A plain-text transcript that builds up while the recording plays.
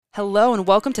Hello and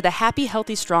welcome to the Happy,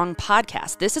 Healthy, Strong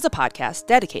podcast. This is a podcast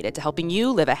dedicated to helping you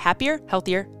live a happier,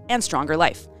 healthier, and stronger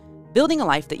life. Building a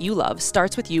life that you love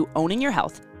starts with you owning your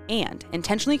health and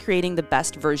intentionally creating the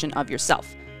best version of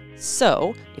yourself.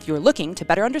 So, if you're looking to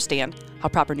better understand how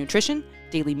proper nutrition,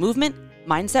 daily movement,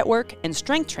 mindset work, and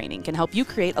strength training can help you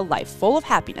create a life full of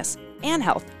happiness and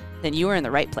health, then you are in the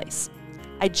right place.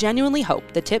 I genuinely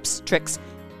hope the tips, tricks,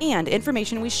 and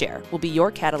information we share will be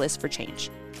your catalyst for change.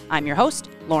 I'm your host,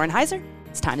 Lauren Heiser.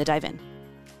 It's time to dive in.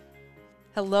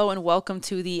 Hello and welcome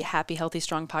to the Happy, Healthy,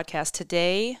 Strong podcast.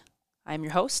 Today, I'm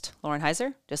your host, Lauren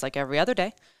Heiser, just like every other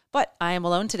day, but I am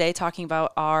alone today talking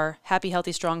about our Happy,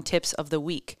 Healthy, Strong tips of the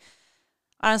week.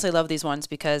 I honestly love these ones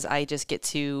because I just get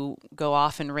to go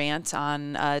off and rant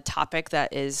on a topic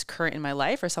that is current in my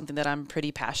life or something that I'm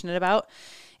pretty passionate about.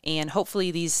 And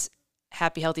hopefully these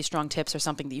Happy, Healthy, Strong tips are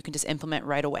something that you can just implement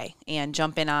right away and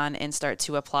jump in on and start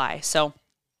to apply. So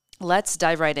let's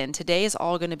dive right in. Today is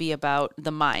all going to be about the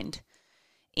mind.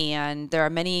 And there are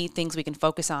many things we can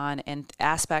focus on and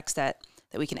aspects that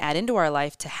we can add into our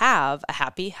life to have a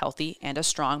happy, healthy, and a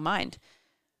strong mind.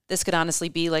 This could honestly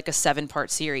be like a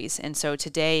 7-part series. And so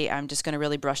today I'm just going to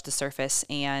really brush the surface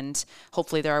and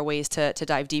hopefully there are ways to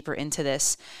dive deeper into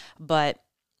this. But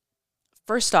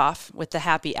first off, with the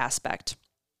happy aspect,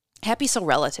 happy is so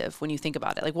relative when you think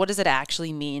about it. Like, what does it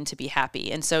actually mean to be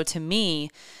happy? And so to me,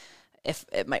 if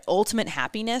my ultimate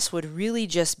happiness would really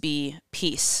just be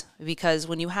peace, because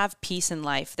when you have peace in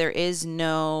life, there is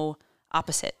no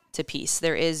opposite to peace.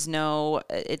 There is no,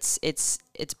 it's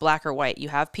black or white. You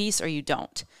have peace or you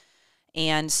don't.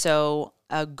 And so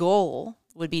a goal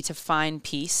would be to find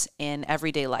peace in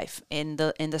everyday life, in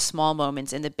the small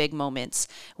moments, in the big moments,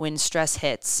 when stress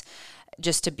hits,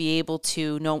 just to be able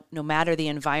to, no matter the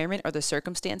environment or the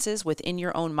circumstances within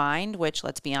your own mind, which,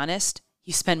 let's be honest,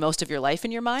 you spend most of your life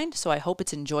in your mind, so I hope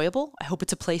it's enjoyable. I hope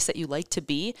it's a place that you like to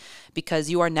be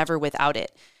because you are never without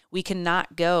it. We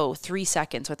cannot go 3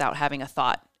 seconds without having a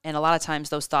thought. And a lot of times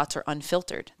those thoughts are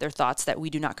unfiltered. They're thoughts that we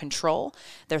do not control.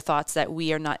 They're thoughts that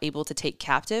we are not able to take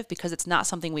captive because it's not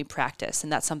something we practice.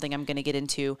 And that's something I'm going to get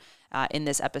into in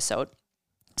this episode.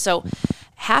 So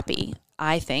happy,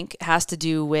 I think, has to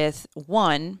do with,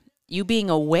 one, you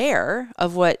being aware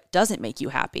of what doesn't make you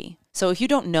happy. So if you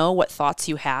don't know what thoughts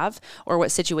you have or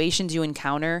what situations you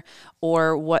encounter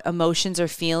or what emotions or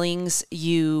feelings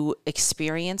you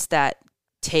experience that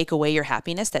take away your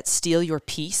happiness, that steal your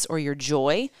peace or your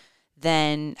joy,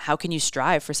 then how can you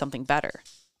strive for something better?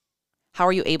 How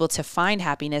are you able to find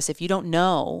happiness if you don't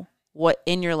know what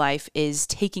in your life is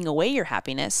taking away your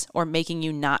happiness or making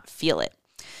you not feel it?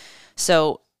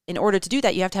 So in order to do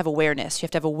that, you have to have awareness. You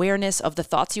have to have awareness of the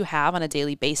thoughts you have on a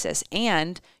daily basis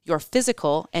and your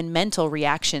physical and mental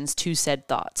reactions to said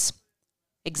thoughts.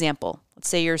 Example, let's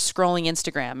say you're scrolling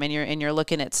Instagram and you're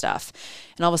looking at stuff,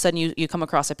 and all of a sudden you come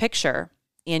across a picture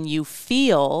and you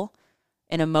feel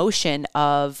an emotion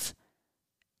of,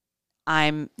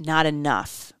 I'm not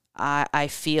enough. I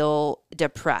feel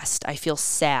depressed. I feel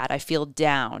sad. I feel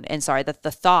down. And sorry, that the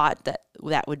thought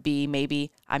that would be maybe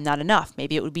I'm not enough.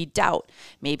 Maybe it would be doubt.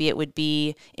 Maybe it would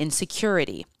be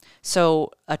insecurity.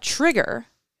 So a trigger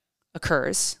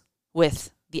occurs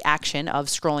with the action of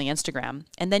scrolling Instagram.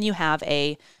 And then you have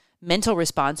a mental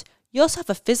response. You also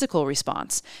have a physical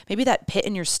response. Maybe that pit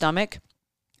in your stomach,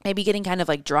 maybe getting kind of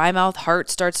like dry mouth, heart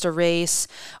starts to race,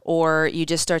 or you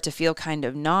just start to feel kind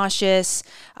of nauseous.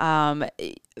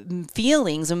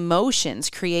 Feelings, emotions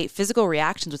create physical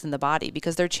reactions within the body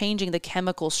because they're changing the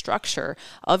chemical structure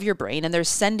of your brain and they're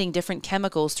sending different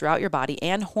chemicals throughout your body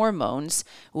and hormones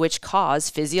which cause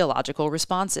physiological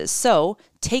responses. So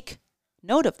take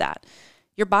note of that.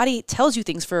 Your body tells you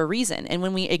things for a reason. And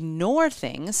when we ignore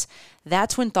things,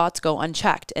 that's when thoughts go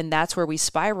unchecked. And that's where we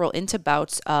spiral into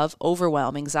bouts of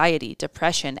overwhelm, anxiety,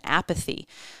 depression, apathy,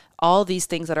 all these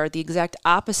things that are the exact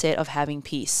opposite of having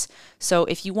peace. So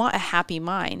if you want a happy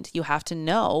mind, you have to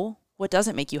know what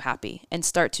doesn't make you happy and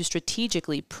start to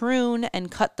strategically prune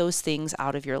and cut those things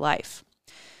out of your life.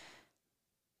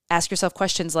 Ask yourself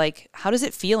questions like, how does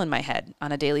it feel in my head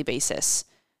on a daily basis?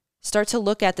 Start to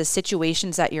look at the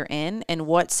situations that you're in and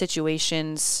what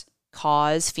situations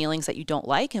cause feelings that you don't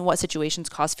like and what situations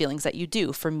cause feelings that you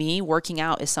do. For me, working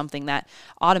out is something that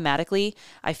automatically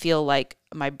I feel like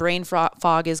my brain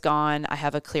fog is gone. I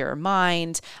have a clearer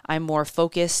mind. I'm more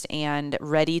focused and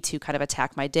ready to kind of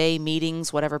attack my day,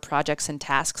 meetings, whatever projects and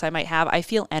tasks I might have. I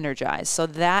feel energized. So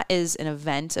that is an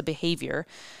event, a behavior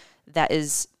that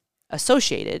is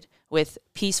associated with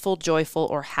peaceful, joyful,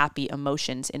 or happy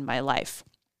emotions in my life.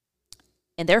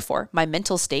 And therefore, my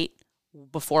mental state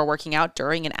before working out,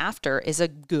 during, and after is a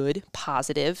good,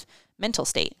 positive mental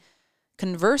state.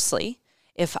 Conversely,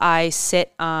 if I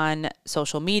sit on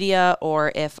social media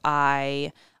or if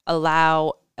I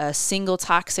allow a single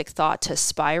toxic thought to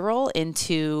spiral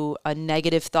into a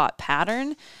negative thought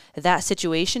pattern, that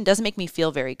situation doesn't make me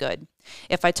feel very good.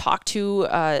 If I talk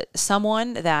to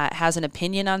someone that has an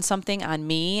opinion on something on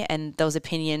me and those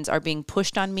opinions are being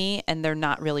pushed on me and they're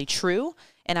not really true,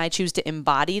 and I choose to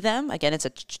embody them, again, it's a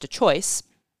choice.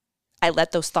 I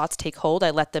let those thoughts take hold. I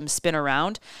let them spin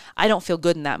around. I don't feel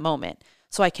good in that moment.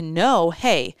 So I can know,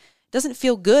 hey, it doesn't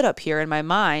feel good up here in my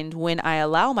mind when I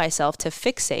allow myself to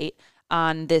fixate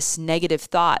on this negative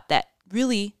thought that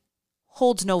really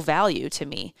holds no value to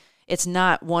me. It's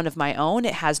not one of my own.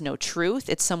 It has no truth.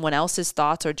 It's someone else's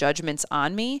thoughts or judgments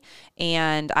on me,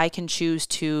 and I can choose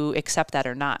to accept that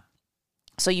or not.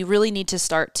 So you really need to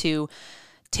start to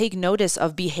take notice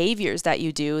of behaviors that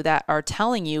you do that are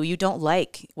telling you you don't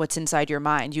like what's inside your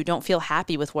mind. You don't feel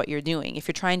happy with what you're doing. If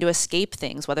you're trying to escape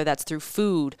things, whether that's through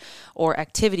food or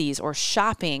activities or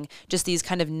shopping, just these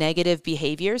kind of negative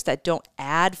behaviors that don't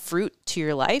add fruit to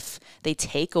your life, they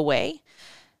take away.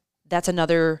 That's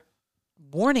another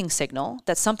warning signal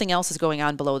that something else is going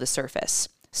on below the surface.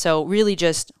 So really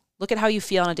just look at how you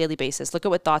feel on a daily basis. Look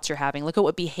at what thoughts you're having. Look at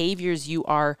what behaviors you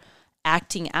are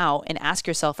acting out and ask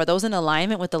yourself, are those in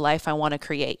alignment with the life I want to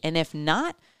create? And if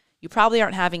not, you probably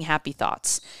aren't having happy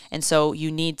thoughts. And so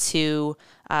you need to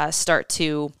start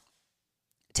to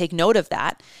take note of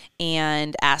that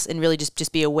and ask and really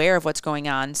just be aware of what's going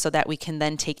on so that we can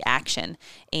then take action.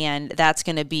 And that's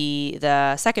going to be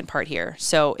the second part here.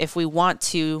 So if we want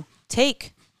to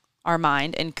take our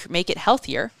mind and make it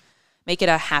healthier, make it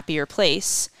a happier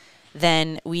place,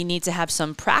 then we need to have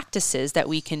some practices that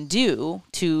we can do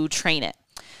to train it.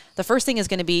 The first thing is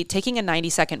going to be taking a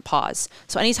 90-second pause.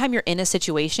 So anytime you're in a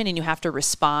situation and you have to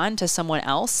respond to someone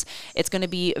else, it's going to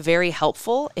be very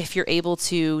helpful if you're able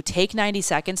to take 90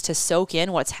 seconds to soak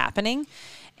in what's happening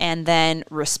and then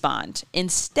respond.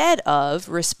 Instead of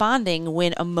responding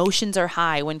when emotions are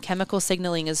high, when chemical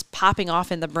signaling is popping off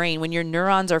in the brain, when your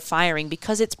neurons are firing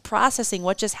because it's processing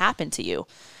what just happened to you.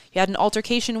 You had an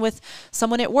altercation with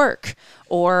someone at work,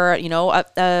 or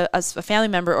a family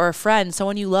member or a friend,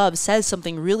 someone you love says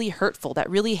something really hurtful that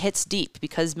really hits deep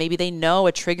because maybe they know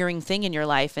a triggering thing in your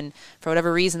life and for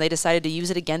whatever reason they decided to use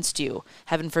it against you.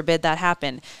 Heaven forbid that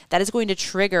happen. That is going to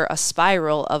trigger a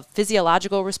spiral of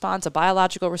physiological response, a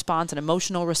biological response, an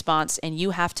emotional response, and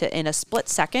you have to, in a split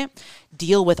second,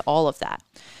 deal with all of that.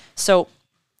 So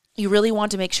you really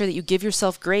want to make sure that you give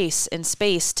yourself grace and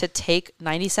space to take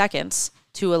 90 seconds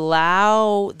to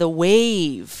allow the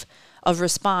wave of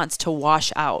response to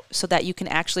wash out so that you can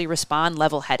actually respond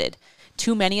level-headed.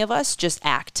 Too many of us just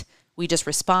act. We just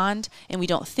respond and we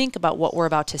don't think about what we're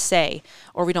about to say,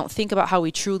 or we don't think about how we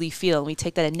truly feel. And we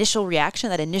take that initial reaction,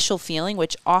 that initial feeling,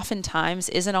 which oftentimes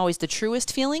isn't always the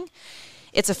truest feeling.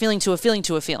 It's a feeling to a feeling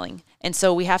to a feeling. And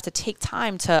so we have to take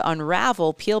time to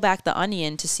unravel, peel back the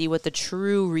onion to see what the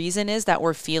true reason is that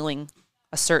we're feeling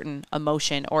a certain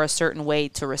emotion or a certain way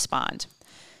to respond.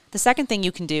 The second thing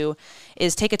you can do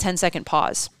is take a 10-second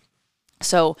pause.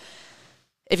 So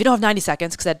if you don't have 90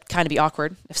 seconds, because that'd kind of be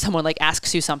awkward if someone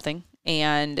asks you something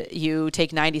and you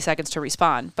take 90 seconds to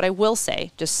respond. But I will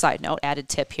say, just side note, added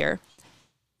tip here,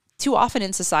 too often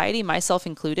in society, myself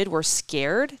included, we're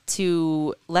scared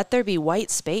to let there be white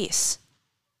space.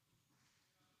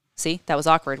 See, that was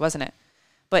awkward, wasn't it?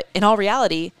 But in all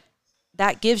reality,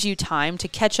 that gives you time to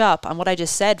catch up on what I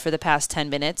just said for the past 10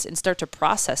 minutes and start to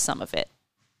process some of it.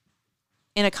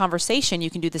 In a conversation, you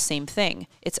can do the same thing.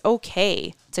 It's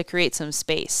okay to create some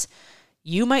space.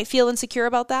 You might feel insecure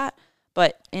about that,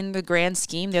 but in the grand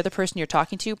scheme, the other person you're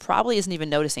talking to probably isn't even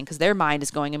noticing because their mind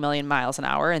is going a million miles an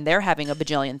hour and they're having a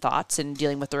bajillion thoughts and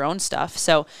dealing with their own stuff.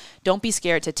 So don't be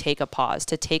scared to take a pause,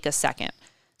 to take a second.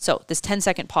 So this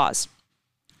 10-second pause.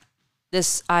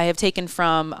 This I have taken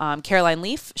from Caroline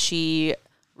Leaf. She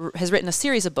has written a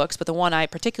series of books, but the one I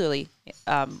particularly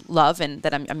love and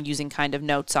that I'm using kind of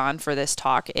notes on for this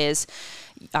talk is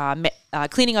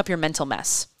Cleaning Up Your Mental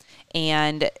Mess.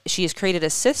 And she has created a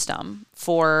system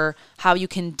for how you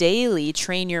can daily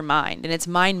train your mind, and it's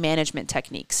mind management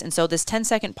techniques. And so this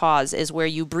 10-second pause is where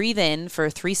you breathe in for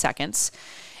 3 seconds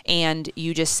and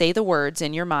you just say the words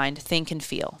in your mind, think and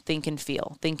feel, think and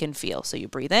feel, think and feel. So you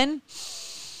breathe in.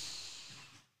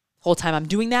 Whole time I'm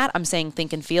doing that, I'm saying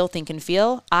think and feel, think and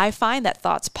feel. I find that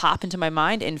thoughts pop into my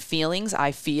mind and feelings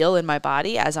I feel in my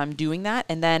body as I'm doing that.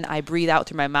 And then I breathe out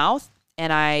through my mouth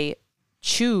and I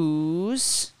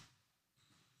choose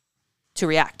to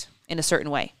react in a certain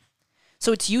way.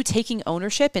 So it's you taking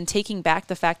ownership and taking back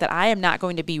the fact that I am not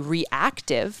going to be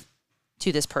reactive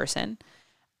to this person.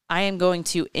 I am going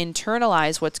to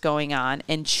internalize what's going on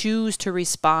and choose to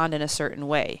respond in a certain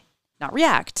way. Not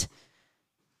react,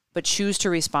 but choose to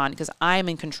respond because I am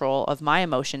in control of my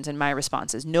emotions and my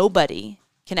responses. Nobody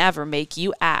can ever make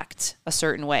you act a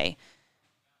certain way.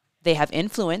 They have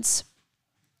influence.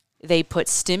 They put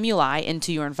stimuli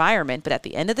into your environment, but at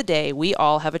the end of the day, we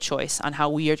all have a choice on how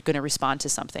we are going to respond to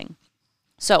something.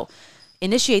 So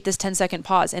initiate this 10-second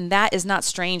pause, and that is not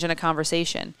strange in a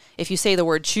conversation. If you say the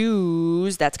word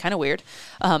choose, that's kind of weird.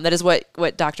 That is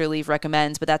what Dr. Leaf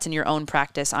recommends, but that's in your own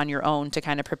practice on your own to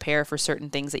kind of prepare for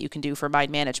certain things that you can do for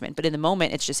mind management. But in the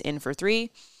moment, it's just in for 3,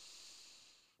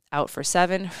 out for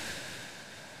 7.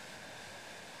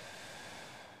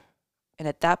 And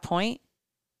at that point,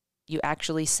 you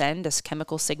actually send a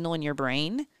chemical signal in your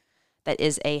brain that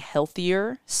is a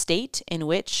healthier state in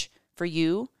which for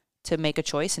you to make a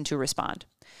choice and to respond.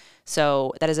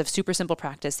 So that is a super simple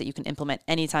practice that you can implement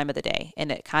any time of the day.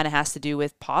 And it kind of has to do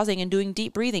with pausing and doing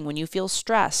deep breathing when you feel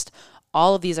stressed.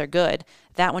 All of these are good.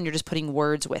 That one, you're just putting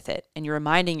words with it and you're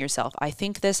reminding yourself, I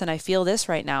think this and I feel this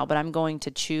right now, but I'm going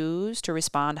to choose to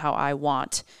respond how I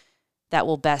want. That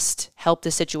will best help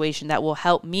the situation. That will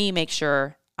help me make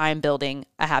sure I'm building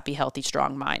a happy, healthy,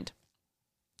 strong mind.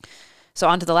 So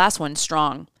on to the last one,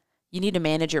 strong. You need to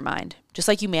manage your mind. Just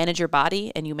like you manage your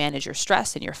body and you manage your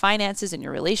stress and your finances and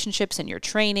your relationships and your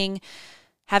training,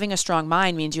 having a strong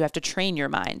mind means you have to train your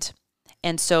mind.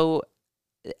 And so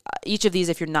each of these,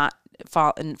 if you're not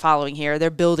following here, they're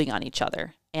building on each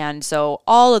other. And so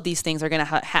all of these things are going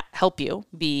to help you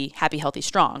be happy, healthy,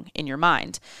 strong in your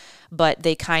mind. But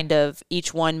they kind of,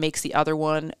 each one makes the other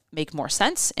one make more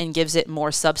sense and gives it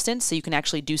more substance so you can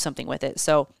actually do something with it.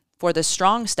 So for the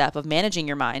strong step of managing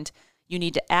your mind, you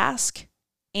need to ask,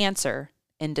 answer,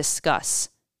 and discuss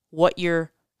what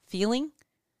you're feeling,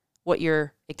 what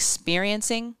you're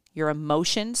experiencing, your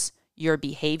emotions, your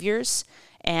behaviors,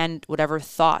 and whatever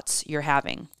thoughts you're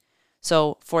having.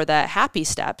 So for the happy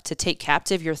step, to take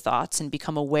captive your thoughts and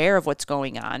become aware of what's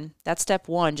going on, that's step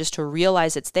 1, just to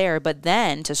realize it's there. But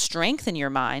then to strengthen your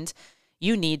mind,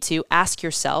 you need to ask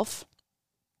yourself,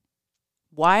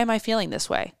 why am I feeling this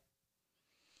way?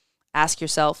 Ask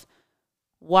yourself,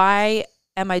 why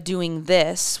am I doing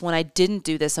this when I didn't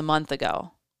do this a month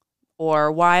ago?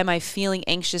 Or why am I feeling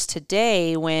anxious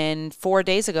today when 4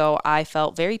 days ago I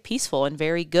felt very peaceful and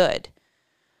very good?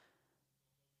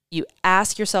 You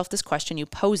ask yourself this question, you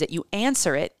pose it, you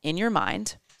answer it in your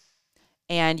mind,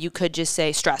 and you could just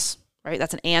say stress, right?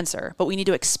 That's an answer, but we need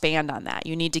to expand on that.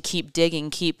 You need to keep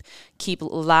digging, keep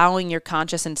allowing your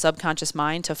conscious and subconscious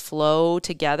mind to flow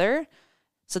together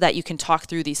so that you can talk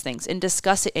through these things and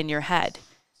discuss it in your head.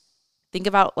 Think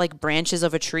about like branches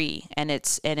of a tree, and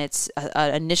it's an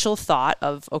initial thought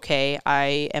of, okay,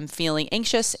 I am feeling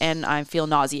anxious and I feel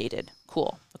nauseated.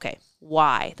 Cool. Okay.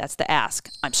 Why? That's the ask.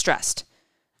 I'm stressed.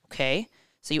 Okay.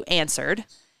 So you answered,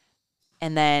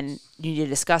 and then you need to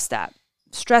discuss that.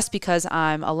 Stressed because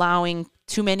I'm allowing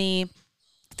too many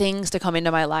things to come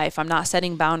into my life. I'm not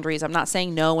setting boundaries. I'm not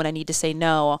saying no when I need to say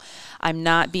no. I'm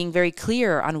not being very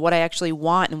clear on what I actually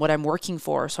want and what I'm working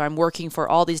for. So I'm working for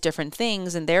all these different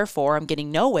things, and therefore I'm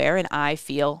getting nowhere and I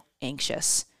feel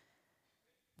anxious.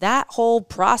 That whole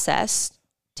process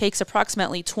takes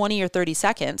approximately 20 or 30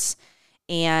 seconds,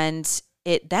 and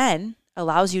it then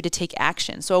allows you to take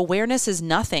action. So awareness is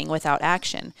nothing without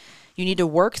action. You need to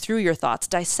work through your thoughts,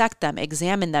 dissect them,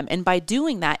 examine them, and by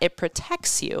doing that, it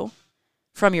protects you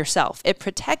from yourself. It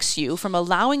protects you from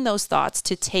allowing those thoughts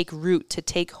to take root, to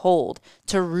take hold,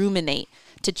 to ruminate,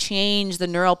 to change the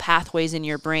neural pathways in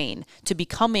your brain, to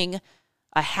becoming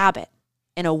a habit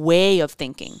and a way of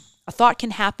thinking. A thought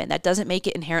can happen. That doesn't make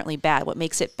it inherently bad. What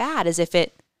makes it bad is if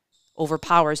it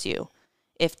overpowers you,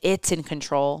 if it's in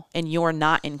control and you're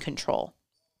not in control.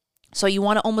 So you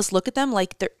want to almost look at them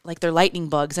like they're lightning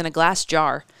bugs in a glass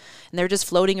jar, and they're just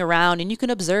floating around, and you can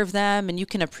observe them and you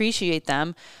can appreciate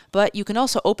them, but you can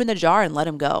also open the jar and let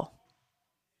them go.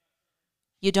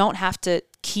 You don't have to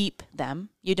keep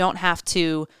them. You don't have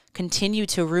to continue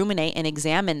to ruminate and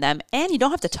examine them, and you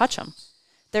don't have to touch them.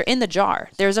 They're in the jar.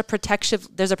 There's a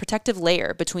protective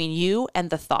layer between you and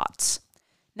the thoughts.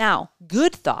 Now,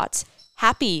 good thoughts,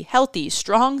 happy, healthy,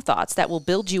 strong thoughts that will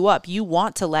build you up, you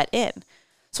want to let in.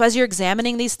 So as you're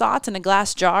examining these thoughts in a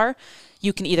glass jar,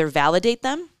 you can either validate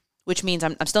them, which means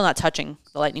I'm still not touching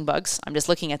the lightning bugs. I'm just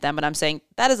looking at them and I'm saying,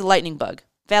 that is a lightning bug.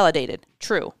 Validated.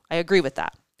 True. I agree with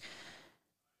that.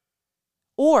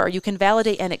 Or you can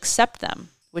validate and accept them,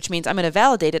 which means I'm going to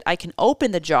validate it. I can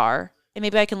open the jar and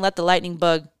maybe I can let the lightning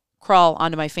bug crawl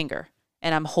onto my finger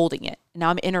and I'm holding it. Now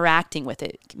I'm interacting with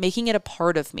it, making it a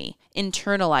part of me,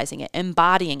 internalizing it,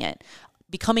 embodying it,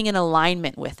 becoming in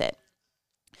alignment with it.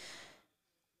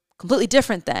 Completely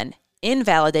different than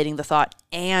invalidating the thought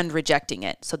and rejecting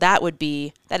it. So that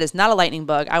is not a lightning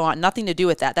bug. I want nothing to do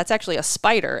with that. That's actually a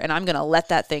spider, and I'm going to let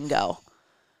that thing go.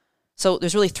 So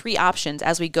there's really 3 options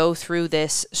as we go through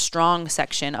this strong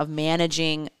section of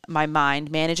managing my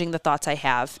mind, managing the thoughts I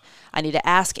have. I need to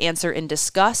ask, answer, and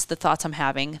discuss the thoughts I'm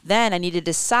having. Then I need to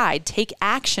decide, take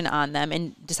action on them,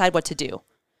 and decide what to do.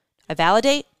 I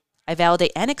validate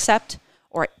and accept,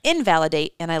 or I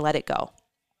invalidate and I let it go.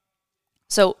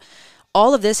 So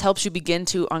all of this helps you begin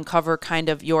to uncover kind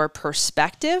of your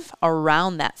perspective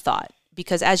around that thought.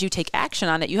 Because as you take action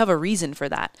on it, you have a reason for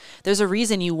that. There's a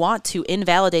reason you want to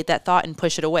invalidate that thought and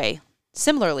push it away.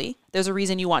 Similarly, there's a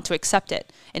reason you want to accept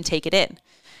it and take it in.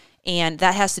 And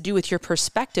that has to do with your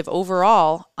perspective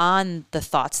overall on the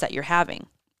thoughts that you're having.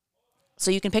 So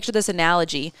you can picture this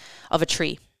analogy of a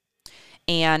tree.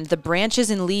 And the branches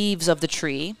and leaves of the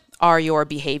tree are your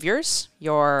behaviors,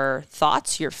 your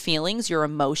thoughts, your feelings, your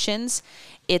emotions.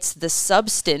 It's the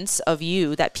substance of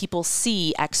you that people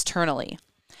see externally.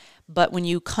 But when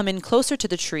you come in closer to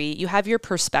the tree, you have your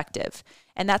perspective.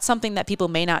 And that's something that people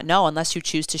may not know unless you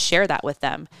choose to share that with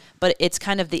them. But it's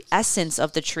kind of the essence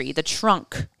of the tree. The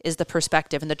trunk is the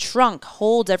perspective, and the trunk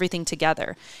holds everything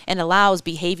together and allows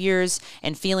behaviors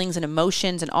and feelings and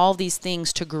emotions and all these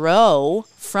things to grow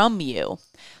from you.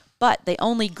 But they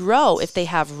only grow if they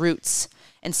have roots.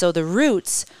 And so the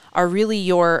roots are really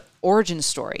your origin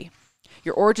story.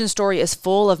 Your origin story is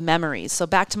full of memories. So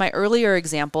back to my earlier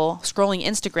example, scrolling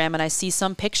Instagram and I see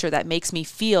some picture that makes me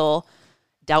feel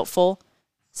doubtful,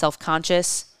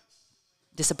 self-conscious,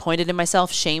 disappointed in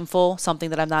myself, shameful, something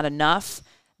that I'm not enough.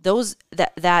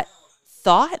 That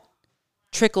thought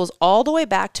trickles all the way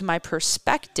back to my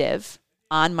perspective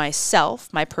on myself,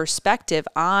 my perspective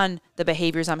on the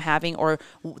behaviors I'm having or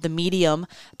the medium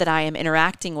that I am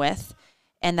interacting with.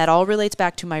 And that all relates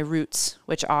back to my roots,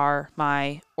 which are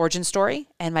my origin story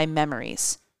and my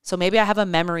memories. So maybe I have a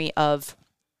memory of,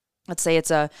 let's say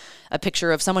it's a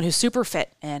picture of someone who's super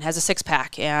fit and has a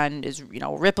 6-pack and is,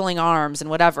 rippling arms and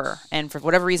whatever. And for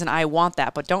whatever reason, I want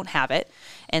that, but don't have it.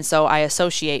 And so I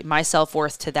associate my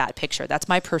self-worth to that picture. That's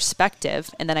my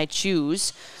perspective. And then I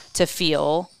choose to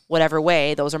feel whatever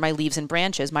way. Those are my leaves and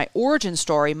branches. My origin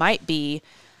story might be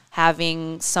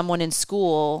having someone in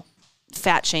school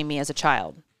fat shame me as a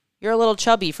child. You're a little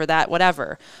chubby for that,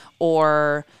 whatever.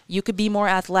 Or you could be more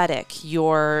athletic.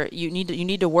 You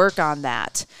need to work on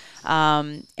that.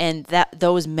 And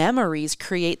those memories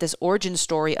create this origin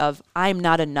story of I'm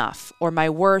not enough, or my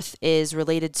worth is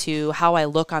related to how I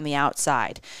look on the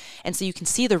outside. And so you can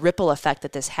see the ripple effect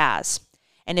that this has.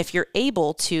 And if you're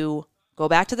able to go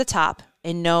back to the top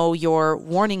and know your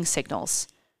warning signals,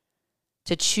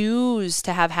 to choose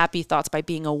to have happy thoughts by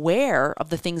being aware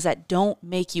of the things that don't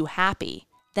make you happy,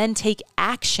 then take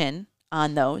action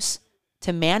on those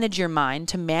to manage your mind,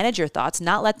 to manage your thoughts,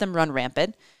 not let them run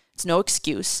rampant. It's no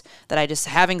excuse that I just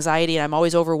have anxiety and I'm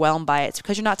always overwhelmed by it. It's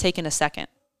because you're not taking a second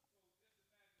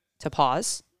to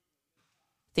pause,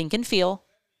 think and feel,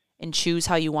 and choose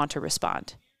how you want to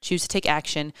respond. Choose to take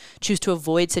action, choose to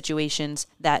avoid situations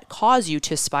that cause you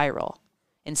to spiral.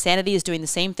 Insanity is doing the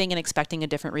same thing and expecting a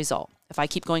different result. If I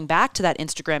keep going back to that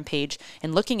Instagram page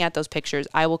and looking at those pictures,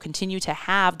 I will continue to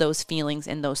have those feelings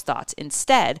and those thoughts.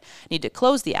 Instead, I need to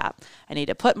close the app. I need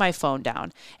to put my phone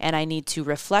down, and I need to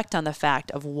reflect on the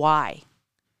fact of why.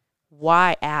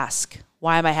 Why ask?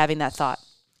 Why am I having that thought?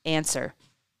 Answer.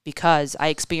 Because I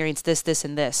experienced this, this,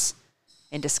 and this,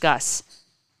 and discuss.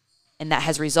 And that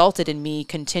has resulted in me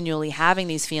continually having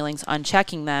these feelings,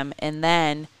 unchecking them, and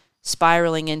then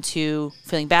spiraling into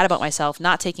feeling bad about myself,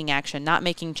 not taking action, not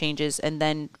making changes, and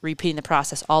then repeating the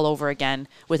process all over again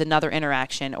with another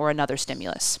interaction or another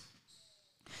stimulus.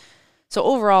 So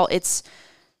overall, it's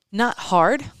not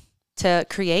hard to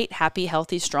create happy,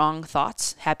 healthy, strong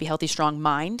thoughts, happy, healthy, strong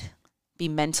mind, be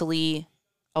mentally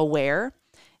aware.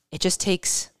 It just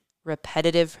takes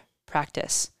repetitive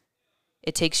practice.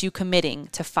 It takes you committing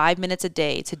to 5 minutes a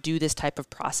day to do this type of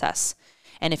process.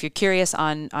 And if you're curious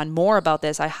on more about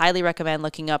this, I highly recommend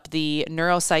looking up the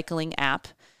Neurocycling app.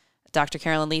 Dr.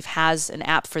 Carolyn Leaf has an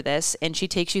app for this, and she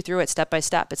takes you through it step by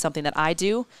step. It's something that I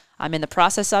do. I'm in the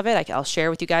process of it. I'll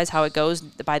share with you guys how it goes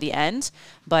by the end.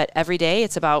 But every day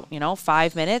it's about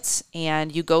 5 minutes,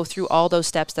 and you go through all those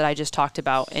steps that I just talked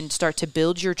about and start to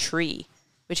build your tree,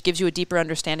 which gives you a deeper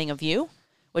understanding of you,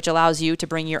 which allows you to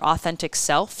bring your authentic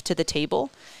self to the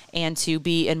table and to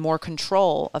be in more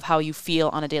control of how you feel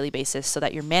on a daily basis so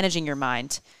that you're managing your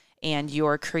mind and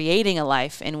you're creating a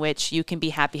life in which you can be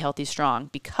happy, healthy, strong,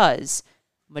 because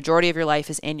majority of your life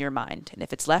is in your mind. And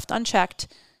if it's left unchecked,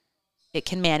 it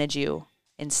can manage you.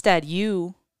 Instead,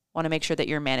 you want to make sure that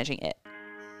you're managing it.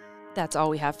 That's all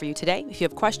we have for you today. If you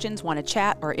have questions, want to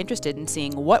chat, or are interested in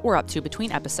seeing what we're up to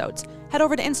between episodes, head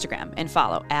over to Instagram and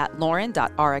follow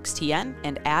 @Lauren.rxtn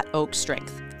and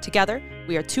 @OakStrength. Together,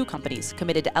 we are two companies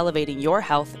committed to elevating your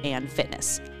health and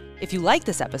fitness. If you like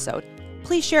this episode,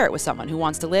 please share it with someone who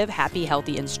wants to live happy,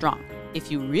 healthy, and strong.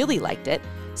 If you really liked it,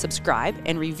 subscribe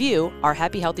and review our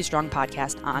Happy, Healthy, Strong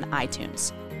podcast on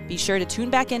iTunes. Be sure to tune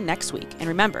back in next week and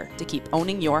remember to keep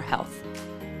owning your health.